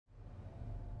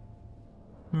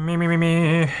Me me me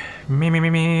me me me me me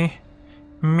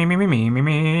me me me me me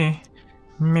me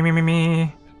me me me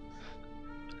me.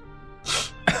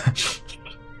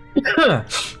 I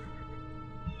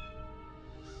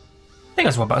think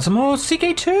that's what about some more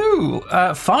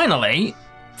CK2. Finally,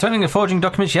 turning the forging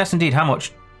documents. Yes, indeed. How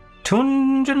much?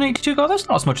 282 gold. That's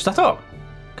not as much as I thought.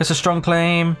 Guess a strong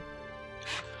claim.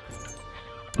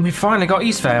 We finally got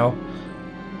Eastvale.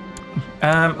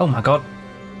 Oh my god.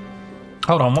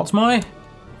 Hold on. What's my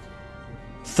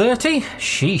 30?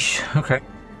 Sheesh. Okay.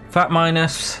 Fat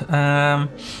minus.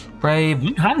 Brave.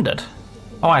 One-handed.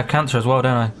 Oh, I have cancer as well,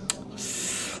 don't I?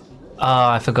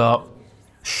 Ah, I forgot.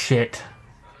 Shit.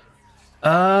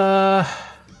 Let's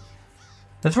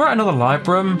write another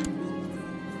library.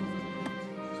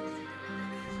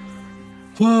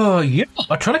 Oh, yeah.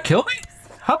 Are trying to kill me?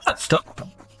 How'd that stop?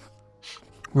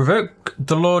 Revoke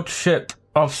the lordship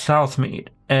of Southmead.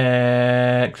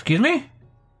 Excuse me?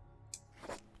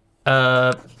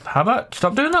 How about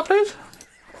stop doing that, please?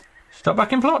 Stop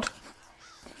back in plot.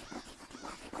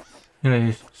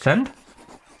 Please send.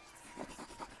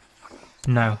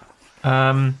 No.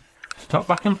 Stop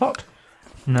back in plot.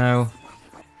 No.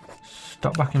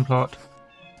 Stop back in plot.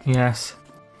 Yes.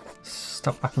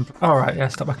 Stop back in plot. Alright, yeah,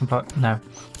 stop back in plot. No.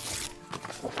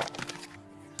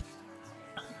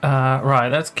 Right,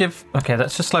 let's give... Okay,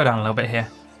 let's just slow down a little bit here.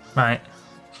 Right.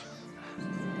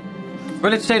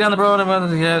 Ready to stay down the road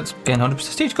and yeah, it's getting 100%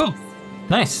 prestige. Cool.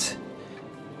 Nice.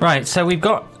 Right, so we've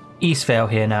got Eastvale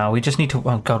here now. We just need to...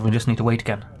 Oh god, we just need to wait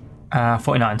again.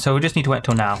 49, so we just need to wait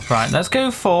till now. Right, let's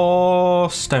go for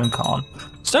Stonecarn.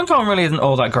 Stonecarn really isn't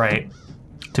all that great,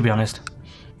 to be honest.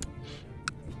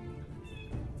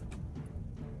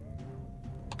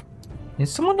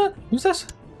 Is someone there? Who's this?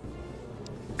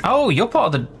 Oh, you're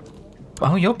part of the...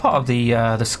 Oh, you're part of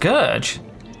the Scourge.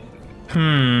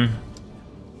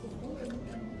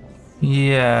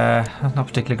 Yeah, that's not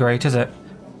particularly great, is it?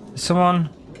 Someone...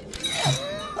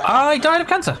 I died of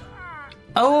cancer.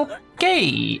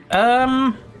 Okay.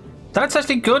 That's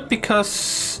actually good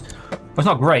because... Well, it's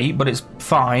not great, but it's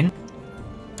fine.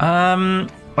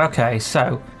 Okay,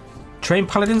 so... Train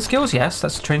paladin skills? Yes,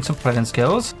 let's train some paladin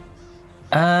skills.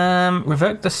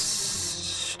 Revoke the...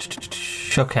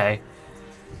 Okay.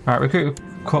 Alright, recruit a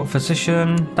court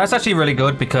physician. That's actually really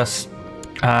good because...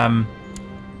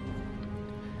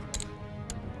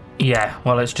 Yeah,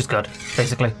 well, it's just good,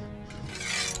 basically.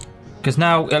 Because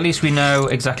now, at least we know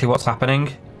exactly what's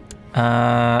happening.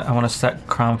 I want to set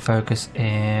crown focus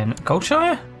in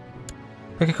Goldshire.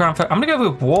 Pick a crown focus. I'm going to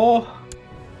go with war.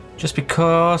 Just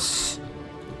because...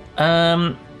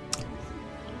 I'd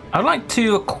like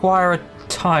to acquire a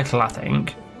title, I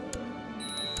think.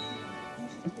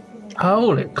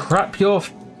 Holy crap, you're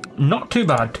not too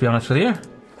bad, to be honest with you.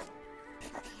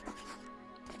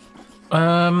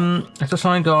 Let's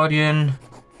assign Guardian.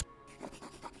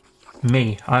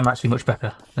 Me, I'm actually much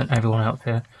better than everyone else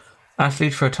here.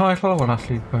 Athlete for a title, one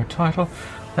athlete for a title.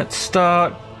 Let's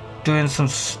start doing some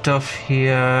stuff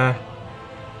here.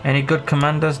 Any good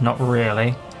commanders? Not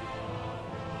really.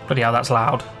 But yeah, that's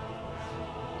loud.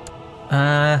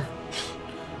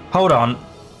 Hold on.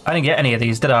 I didn't get any of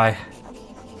these, did I?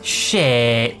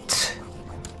 Shit.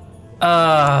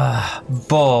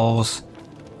 Balls.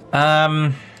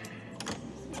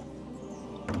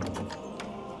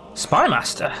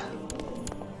 Spymaster.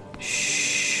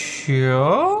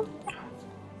 Sure.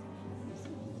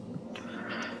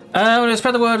 When I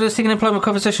spread the word of seeking employment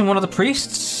conversation, one of the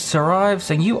priests arrives,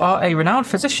 and you are a renowned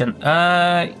physician.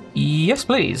 Yes,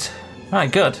 please.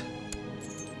 Alright, good.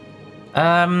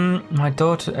 My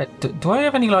daughter. Do I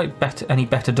have any any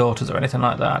better daughters or anything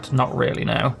like that? Not really,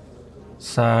 no.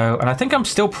 So, and I think I'm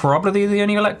still probably the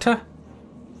only elector.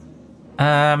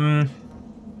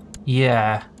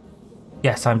 Yeah.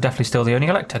 Yes, I'm definitely still the only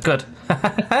elector. Good.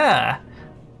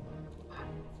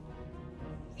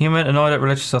 Human, annoyed at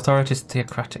religious authorities,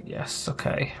 theocratic. Yes,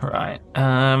 okay, right.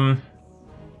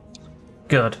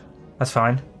 Good. That's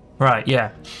fine. Right,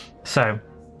 yeah. So,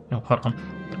 oh, hold on.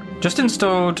 Just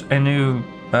installed a new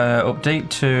update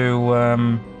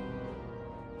to...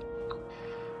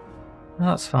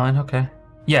 That's fine, okay.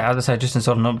 Yeah, as I said, just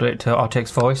installed an update to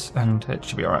RTX voice, and it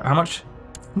should be alright. How much?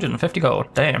 150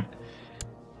 gold. Damn.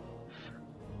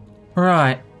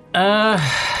 Right.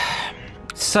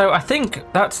 So I think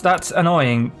that's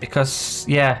annoying because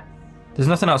yeah, there's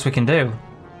nothing else we can do,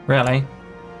 really.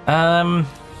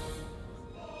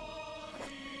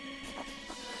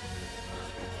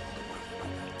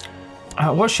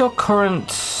 What's your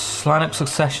current line of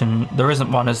succession? There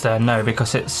isn't one, is there? No,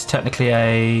 because it's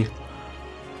technically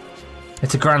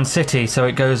it's a grand city, so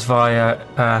it goes via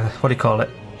what do you call it?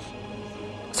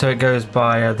 so it goes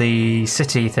by the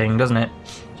city thing, doesn't it?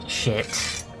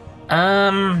 Shit.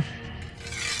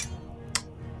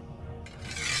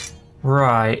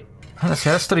 Right. Let's see,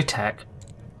 let's study tech.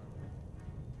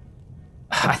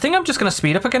 I think I'm just going to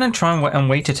speed up again and try and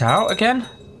wait it out again.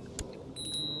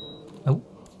 Oh.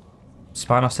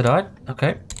 Spy must have died.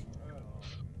 Okay.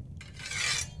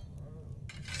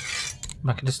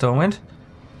 Back into Stormwind.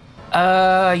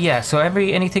 Yeah, so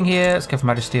anything here? Let's go for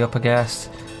Majesty up, I guess.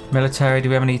 Military, do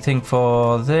we have anything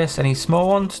for this? Any small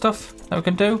one stuff that we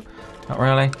can do? Not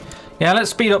really. Yeah, let's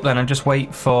speed up then and just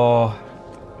wait for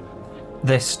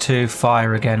this to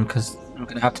fire again, because I'm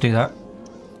going to have to do that.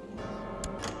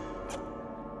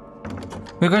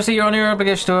 We're going to see you're on your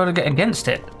obligation to get against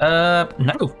it.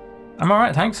 No. I'm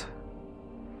alright, thanks.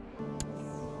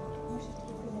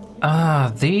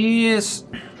 These...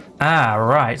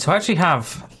 right. So I actually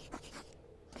have...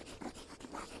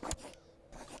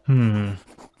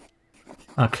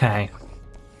 Okay.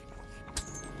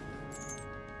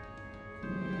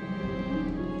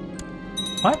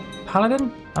 Am I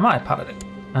Paladin? Am I a Paladin?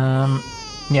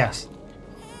 Yes.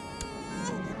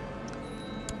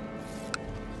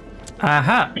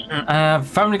 Aha!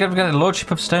 Family get the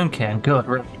Lordship of Stonecairn.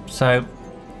 Good. So,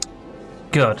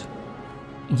 good.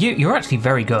 You're actually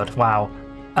very good. Wow.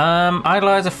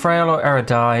 Idolizer, frail, or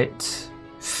erudite.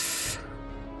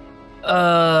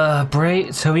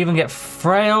 So we even get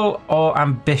frail or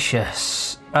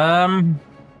ambitious.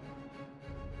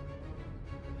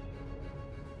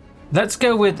 Let's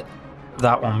go with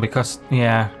that one because,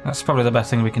 yeah, that's probably the best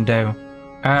thing we can do.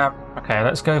 Okay,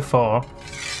 let's go for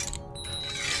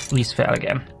eastvale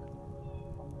again.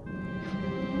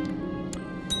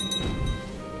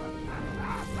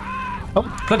 Oh,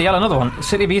 bloody hell, another one.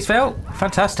 City of Eastvale?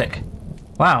 Fantastic.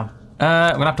 Wow.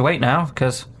 We're gonna have to wait now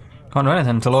because can't do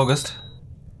anything until August.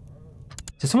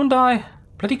 Did someone die?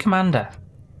 Bloody commander.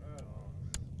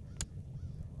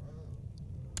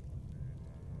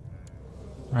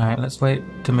 Right, let's wait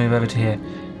to move over to here.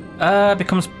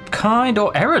 Becomes kind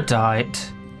or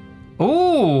erudite.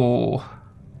 Ooh.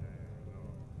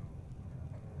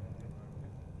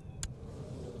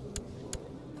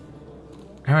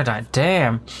 Erudite,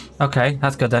 damn. Okay,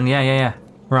 that's good then. Yeah.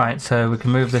 Right, so we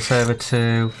can move this over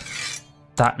to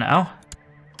that now.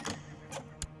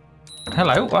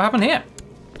 Hello, what happened here?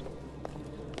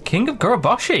 King of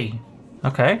Goroboshi.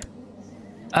 Okay.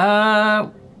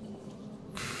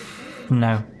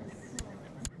 No.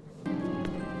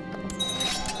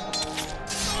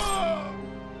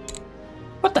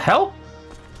 What the hell?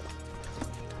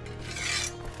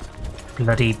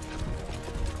 Bloody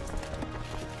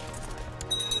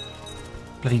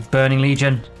Burning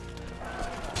Legion.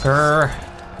 Grr.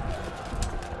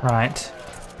 Right.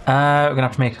 We're gonna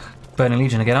have to make Burning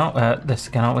Legion again, this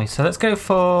again, aren't we? So let's go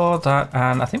for that,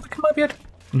 and I think we might be able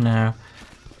to... No.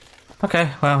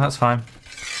 Okay, well, that's fine.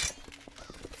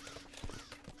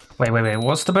 Wait.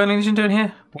 What's the Burning Legion doing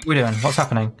here? What are we doing? What's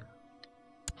happening?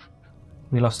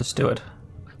 We lost a steward.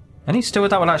 Any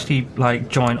steward that will actually, like,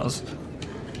 join us?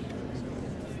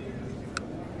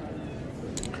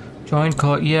 Join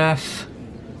court, yes.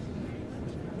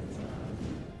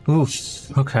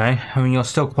 Oof, okay. I mean, you're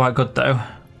still quite good, though.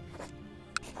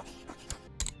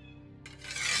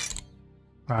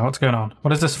 Right, what's going on?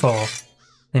 What is this for?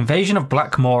 The invasion of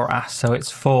Black Morass. So it's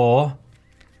for...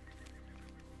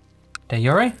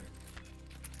 Deyuri?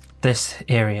 This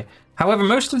area. However,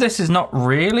 most of this is not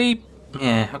really...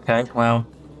 Yeah, okay, well...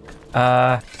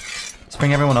 let's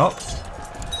bring everyone up.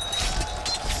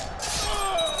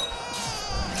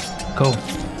 Cool.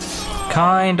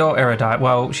 Kind or erudite?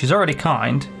 Well, she's already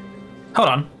kind. Hold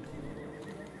on.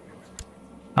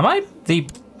 Am I the...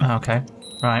 Okay,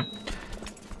 right.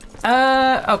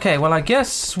 Okay, well, I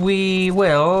guess we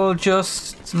will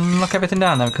just lock everything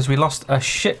down then, because we lost a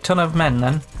shit ton of men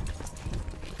then.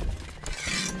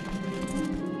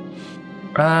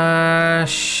 I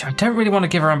don't really want to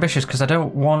give her ambitious because I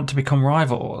don't want to become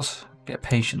rivals. Get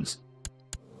patience.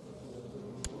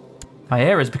 My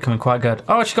era is becoming quite good.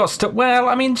 Oh, she got stuck. Well,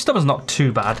 I mean, stubborn's not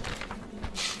too bad.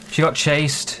 She got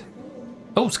chased.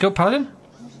 Oh, skilled paladin.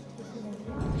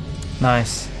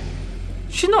 Nice.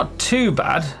 She's not too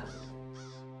bad.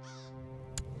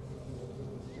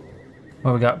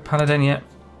 What we got? Paladin yet?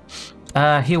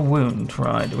 Heal wound.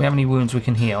 Right. Do we have any wounds we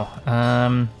can heal?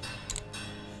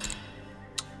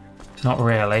 Not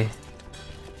really.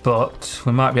 But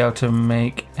we might be able to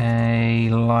make a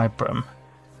Librum.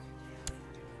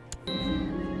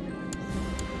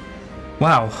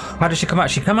 Wow. How did she come out?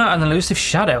 She came out in an elusive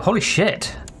shadow. Holy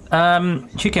shit.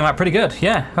 She came out pretty good.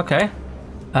 Yeah, okay.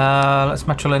 Let's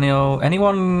matrilineal.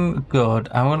 Anyone good?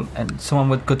 I want someone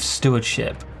with good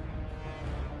stewardship.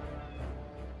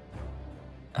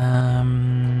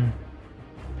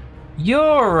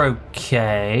 You're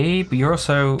okay, but you're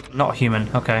also not human.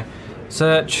 Okay.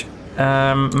 Search.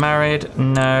 Married.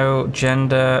 No.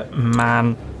 Gender.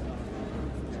 Man.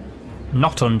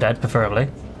 Not undead, preferably.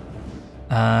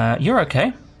 You're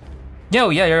okay. Oh,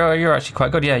 yeah, you're actually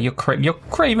quite good. Yeah, you're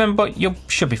craven, but you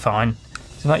should be fine.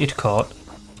 Invite you to court.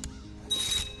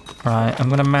 Right, I'm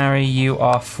gonna marry you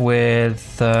off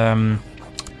with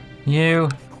you.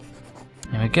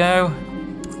 There we go.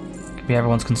 Could be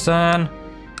everyone's concern.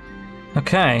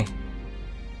 Okay.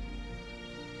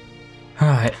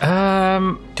 Alright,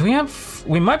 do we have...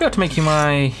 We might be able to make you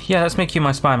my... Yeah, let's make you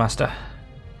my spy master.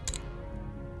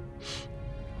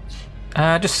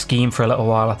 Just scheme for a little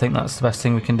while. I think that's the best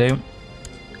thing we can do.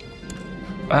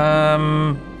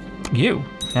 You.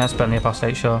 Yeah, spend the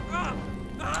apostate, sure.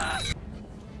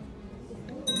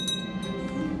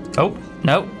 Oh,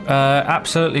 no.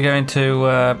 Absolutely going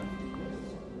to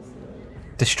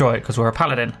destroy it because we're a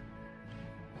paladin.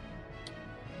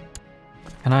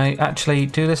 Can I actually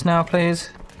do this now,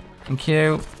 please? Thank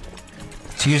you.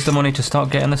 Let's use the money to start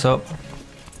getting this up.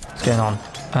 What's going on?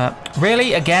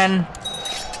 Really? Again?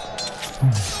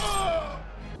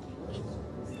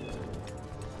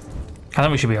 I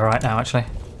think we should be alright now, actually.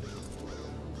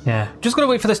 Yeah. Just gotta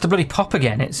wait for this to bloody pop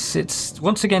again. It's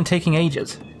once again taking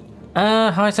ages.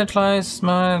 High centralized,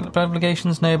 my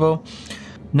obligations, noble.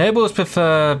 Nobles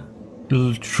prefer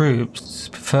troops,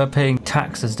 prefer paying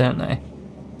taxes, don't they?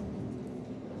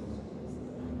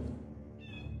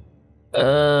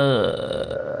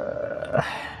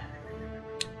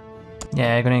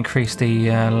 Yeah, I'm gonna increase the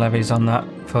levies on that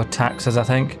for taxes, I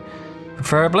think.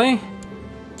 Preferably.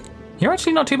 You're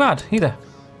actually not too bad, either.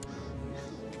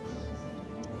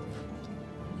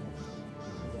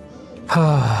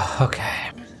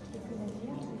 Okay.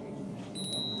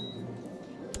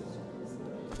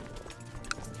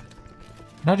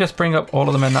 Can I just bring up all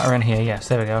of the men that are in here? Yes,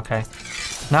 there we go, okay.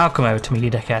 Now come over to me,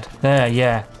 you dickhead. There,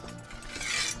 yeah.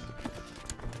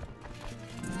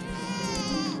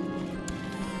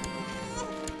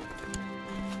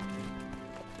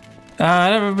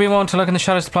 I never been one to look in the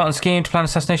shadows to plot and scheme, to plan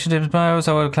assassination of bows.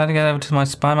 I would glad to get over to my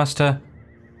spy master.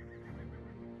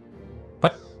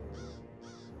 What?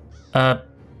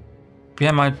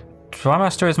 Yeah, my spy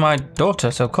master is my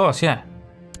daughter, so of course, yeah.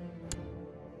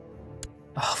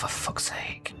 Oh, for fuck's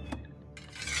sake.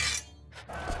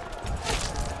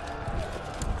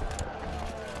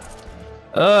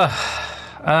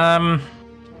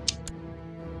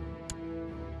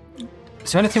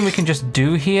 Is there anything we can just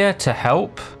do here to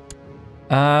help?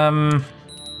 Not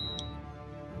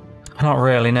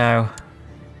really, no.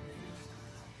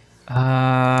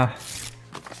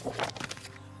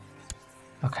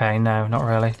 Okay, no, not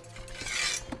really.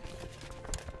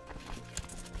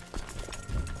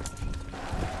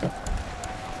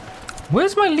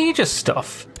 Where's my Legion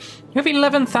stuff? You have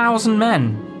 11,000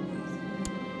 men.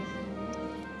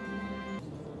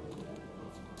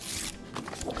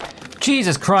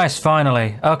 Jesus Christ,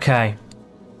 finally. Okay.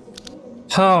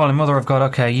 Holy mother of God,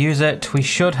 okay, use it. We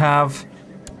should have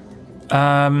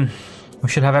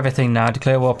everything now.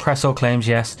 Declare war, press all claims,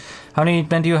 yes. How many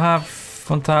men do you have?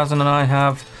 1,000, and I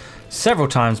have several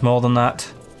times more than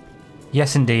that.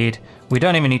 Yes, indeed. We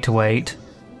don't even need to wait.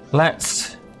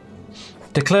 Let's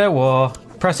declare war,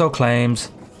 press all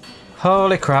claims.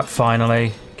 Holy crap,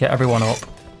 finally. Get everyone up.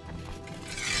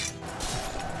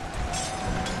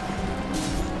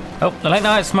 Oh, the late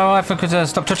nights, my wife could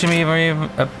stop touching me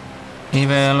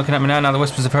even looking at me now the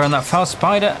whispers of her and that foul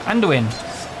spider, Anduin.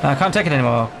 I can't take it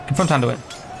anymore. Confront Anduin.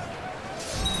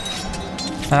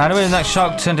 Anduin is next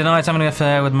shocked and denies having an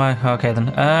affair with my... Okay then.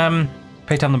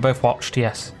 Pay to have them both watched,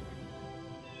 yes.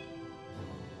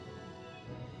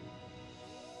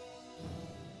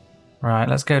 Right,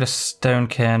 let's go to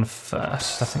Stonecairn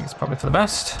first. I think it's probably for the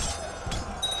best.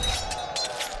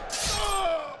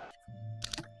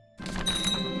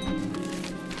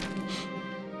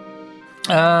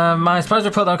 My spies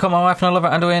report that I caught my wife and I love her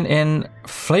Anduin in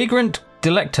flagrant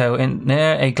delicto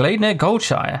near a glade near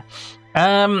Goldshire.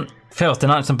 Filth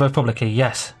denies them both publicly,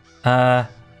 yes. Yeah,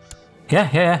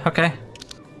 okay.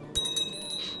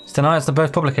 Denies them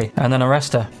both publicly, and then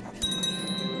arrest her.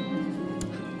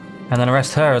 And then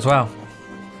arrest her as well.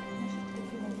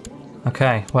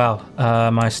 Okay, well,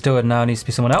 my steward now needs to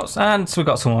be someone else, and so we've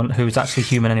got someone who's actually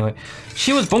human anyway.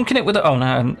 She was bunking it with the... Oh,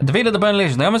 no, defeated the Burning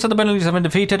Legion. The armies of the Burning Legion have been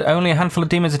defeated. Only a handful of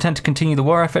demons attempt to continue the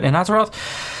war effort in Azeroth.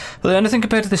 But they're nothing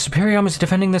compared to the superior armies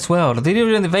defending this world. The leader of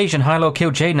the invasion, High Lord Kill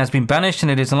Jaden, has been banished,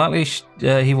 and it is unlikely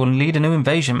he will lead a new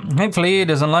invasion. Hopefully, it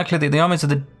is unlikely that the armies of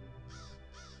the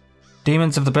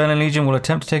demons of the Burning Legion will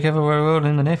attempt to take over the world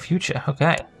in the near future.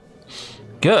 Okay.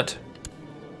 Good.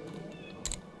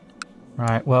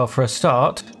 Right, well, for a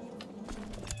start,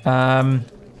 I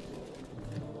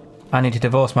need to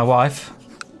divorce my wife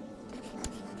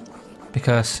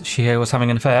because she was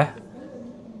having an affair.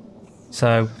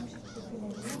 So,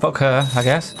 fuck her, I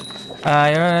guess.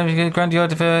 Grant your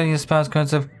your spouse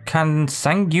kinds of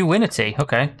consanguinity.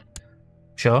 Okay,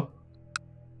 sure.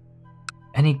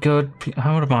 Any good?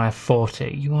 How old am I?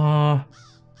 40. You are.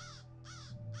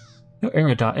 You're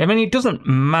erudite. I mean, it doesn't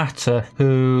matter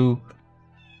who.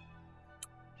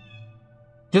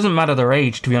 It doesn't matter their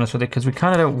age, to be honest with you, because we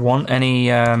kind of don't want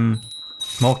any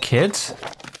more kids.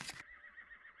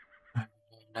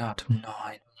 No, to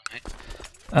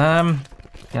 9.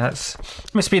 Yeah,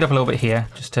 let me speed up a little bit here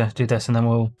just to do this, and then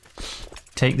we'll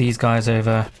take these guys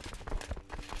over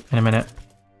in a minute.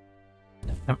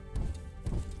 Yep.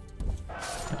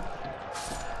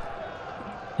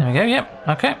 There we go. Yep.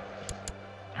 Okay. All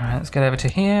right, let's get over to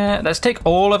here. Let's take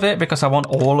all of it because I want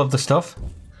all of the stuff.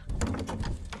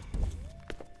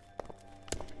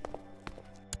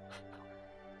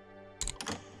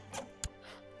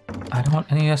 I don't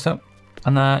want any of stuff.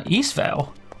 And the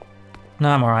eastvale. No,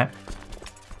 I'm all right.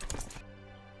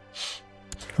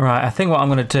 Right, I think what I'm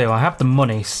going to do, I have the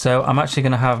money, so I'm actually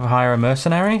going to hire a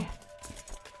mercenary.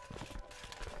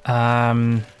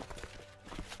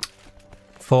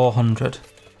 400.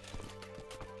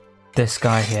 This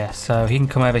guy here, so he can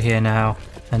come over here now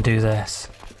and do this.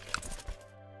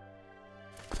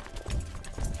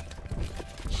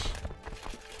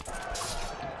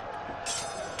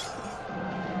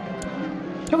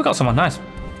 Yeah, we got someone, nice.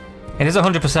 It is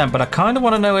 100%, but I kind of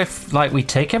want to know if, like, we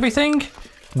take everything.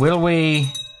 Will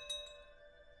we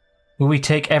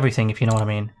take everything, if you know what I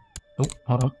mean? Oh,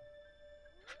 hold on.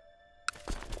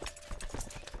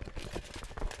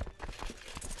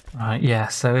 Right, yeah,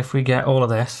 so if we get all of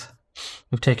this,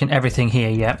 we've taken everything here,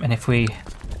 yep, and if we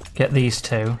get these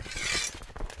two,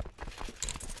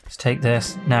 let's take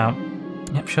this. Now,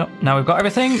 yep, sure. Now we've got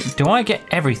everything. Do I get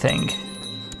everything?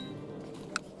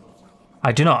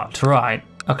 I do not, right.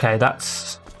 Okay,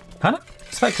 that's kind of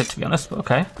expected, to be honest, but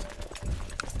okay.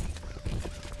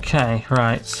 Okay,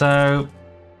 right, so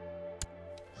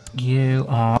you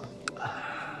are...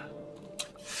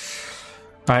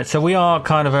 Right, so we are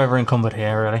kind of over encumbered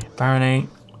here, really. Barony.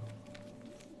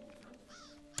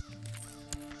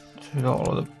 So we got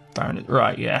all of the barony.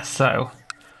 Right, yeah, so...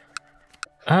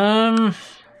 I'm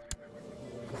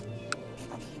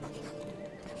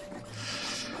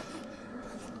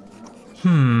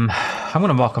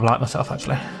gonna mark up like myself,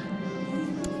 actually.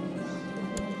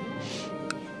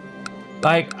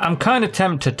 Like, I'm kind of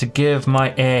tempted to give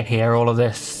my heir here all of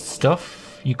this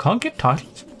stuff. You can't give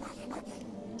titles.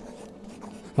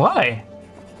 Why?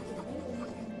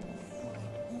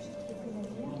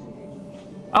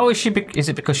 Oh, is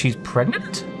it because she's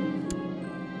pregnant?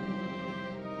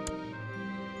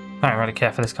 I don't really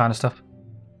care for this kind of stuff.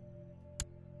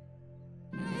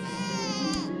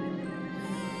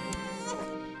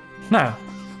 No.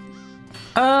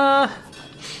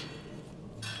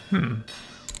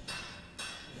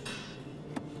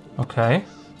 Okay.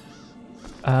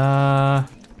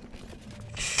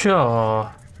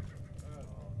 Sure.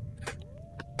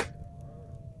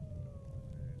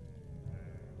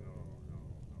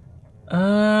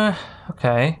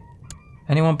 Okay.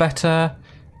 Anyone better?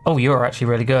 Oh, you're actually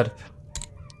really good.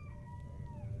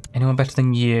 Anyone better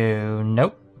than you?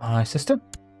 Nope. My sister?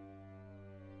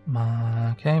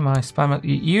 Okay, my spam.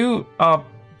 You are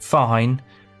fine.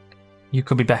 You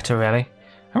could be better, really.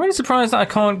 I'm really surprised that I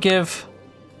can't give...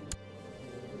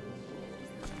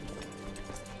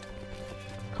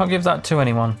 Can't give that to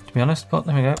anyone, to be honest, but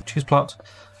there we go. Choose plot.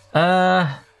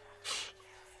 Can't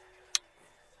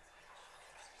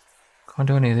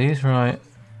do any of these, right.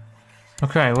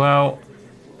 Okay, well,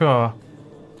 sure.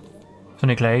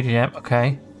 Sunny Glade, yeah,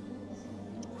 okay.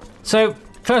 So,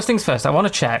 first things first, I want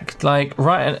to check, like,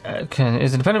 right, okay,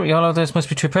 is independent, all of this must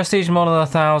be true prestige, more than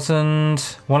 1,000.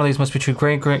 One of these must be true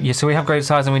great, yeah, so we have great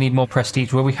size and we need more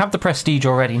prestige. Well, we have the prestige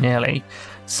already, nearly.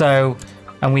 So,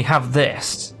 and we have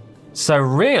this. So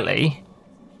really,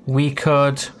 we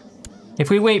could, if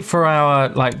we wait for our,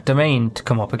 like, domain to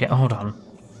come up again, hold on.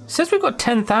 It says we've got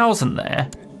 10,000 there.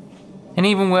 And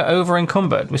even we're over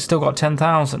encumbered, we've still got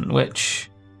 10,000, which,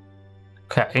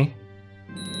 okay.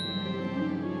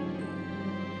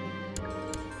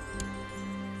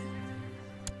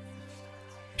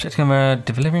 Checking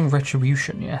delivering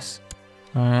retribution, yes.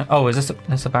 Oh, is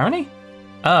this a barony?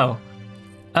 Oh.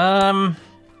 I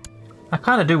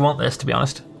kind of do want this, to be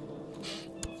honest.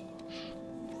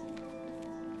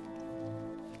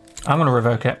 I'm going to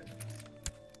revoke it.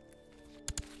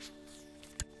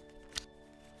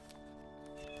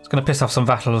 It's going to piss off some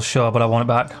vassals, sure, but I want it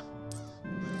back.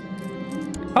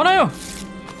 go.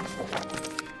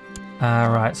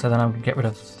 Right, so then I'm going to get rid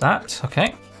of that.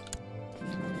 Okay.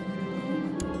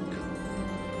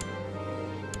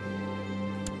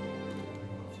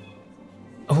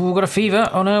 Oh, we've got a fever.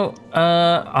 Oh no.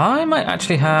 I might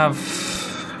actually have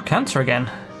cancer again.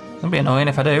 That'd be annoying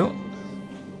if I do.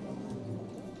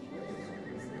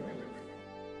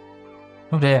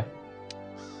 Oh dear.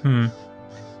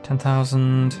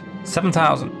 10,000.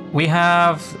 7,000. We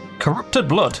have corrupted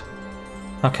blood.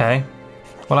 Okay.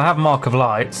 Well, I have Mark of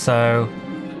Light, so...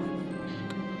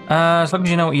 as long as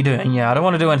you know what you're doing. Yeah, I don't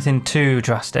want to do anything too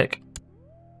drastic.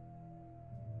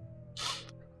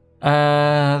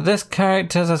 This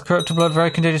character has corrupted blood, very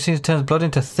contagious, turns blood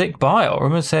into thick bile.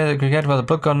 Rumors say that created by the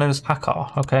blood god known as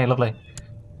Hakar. Okay, lovely.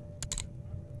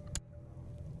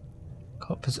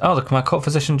 Oh, my court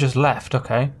physician just left.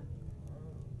 Okay.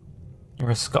 You're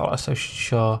a scholar, so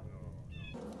sure.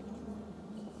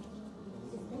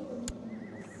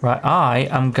 Right, I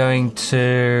am going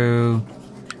to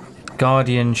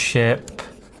guardianship.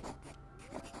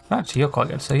 Actually, you're quite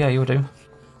good, so yeah, you'll do.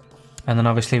 And then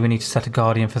obviously we need to set a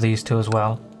guardian for these two as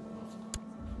well.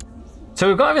 So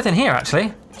we've got everything here,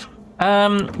 actually.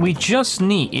 We just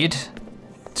need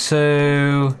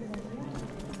to...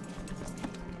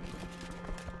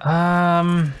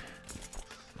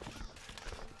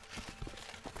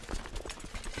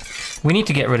 we need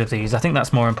to get rid of these. I think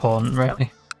that's more important,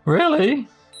 really. Really?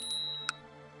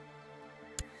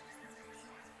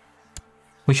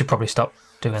 We should probably stop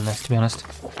doing this, to be honest.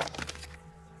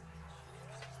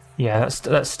 Yeah,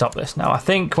 let's stop this now. I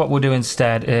think what we'll do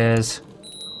instead is...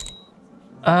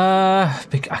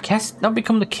 I guess not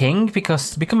become the king,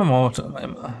 because to become immortal...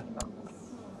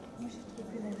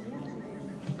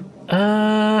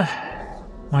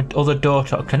 my other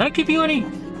daughter. Can I give you any...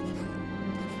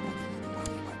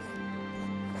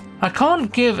 I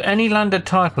can't give any landed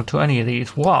title to any of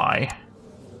these. Why?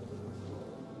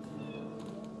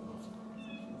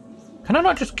 Can I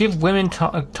not just give women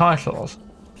titles?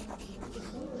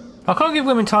 I can't give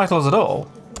women titles at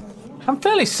all. I'm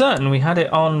fairly certain we had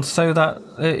it on so that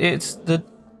it's the...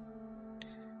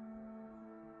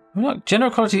 Not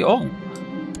general quality. Oh.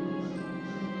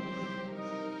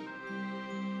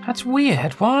 That's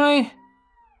weird. Why?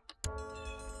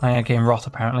 I am getting rot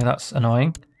apparently. That's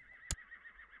annoying.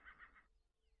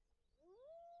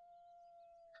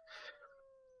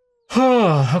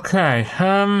 Okay.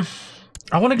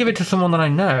 I want to give it to someone that I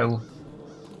know.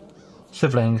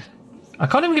 Siblings. I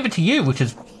can't even give it to you, which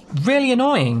is really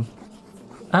annoying.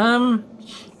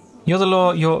 You're the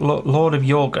Lord of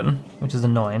Jorgen, which is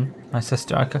annoying. My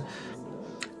sister. I could,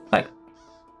 like.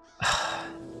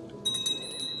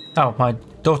 Oh, my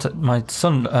daughter, my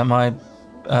son, my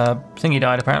thingy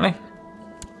died apparently.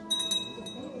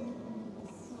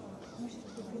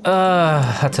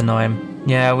 That's annoying.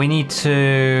 Yeah, we need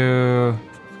to...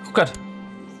 Oh, good.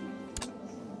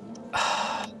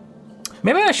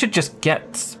 Maybe I should just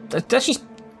get... Let's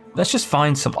just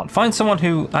find someone. Find someone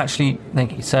who actually...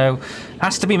 Thinky. So,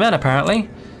 has to be men, apparently.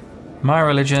 My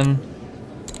religion.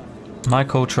 My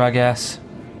culture, I guess.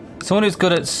 Someone who's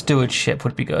good at stewardship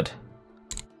would be good.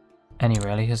 Any,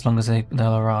 really, as long as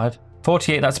they'll arrive.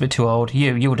 48, that's a bit too old.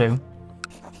 You'll do.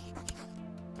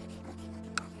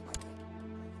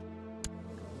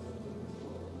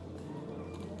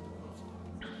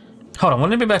 Hold on,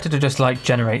 wouldn't it be better to just, like,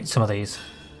 generate some of these?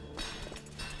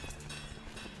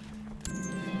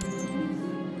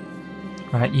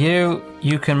 Right, you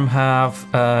can have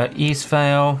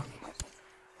eastvale.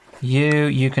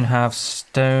 You can have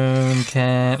stone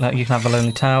cairn. Like, you can have the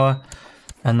lonely tower,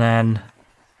 and then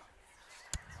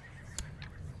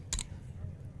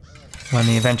when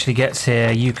he eventually gets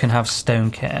here, you can have stone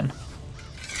cairn.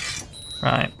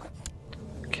 Right.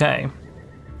 Okay.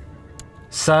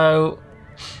 So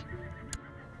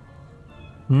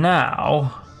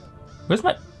now, where's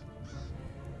my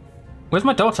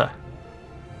daughter?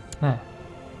 There.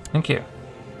 Thank you.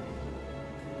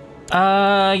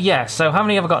 Yeah, so how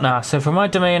many have I got now? So for my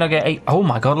domain I get 8. Oh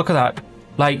my god, look at that.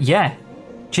 Like, yeah.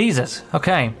 Jesus.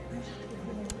 Okay.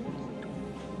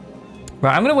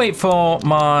 Right, I'm gonna wait for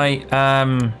my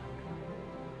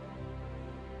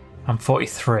I'm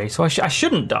 43, so I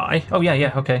shouldn't die. Oh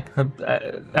yeah, okay.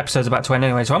 Episode's about to end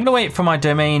anyway, so I'm gonna wait for my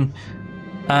domain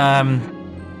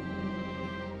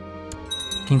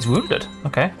King's wounded.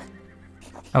 Okay.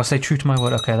 I'll stay true to my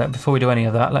word. Okay, before we do any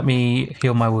of that, let me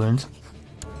heal my wounds.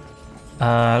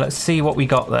 Let's see what we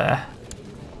got there.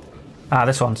 Ah,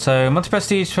 this one. So,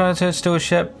 multi-prestige,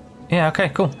 stewardship. Yeah, okay,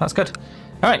 cool. That's good.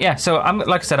 All right, yeah. So,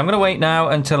 like I said, I'm going to wait now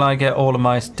until I get all of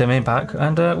my domain back,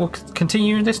 and we'll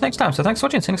continue this next time. So, thanks for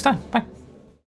watching. See you next time. Bye.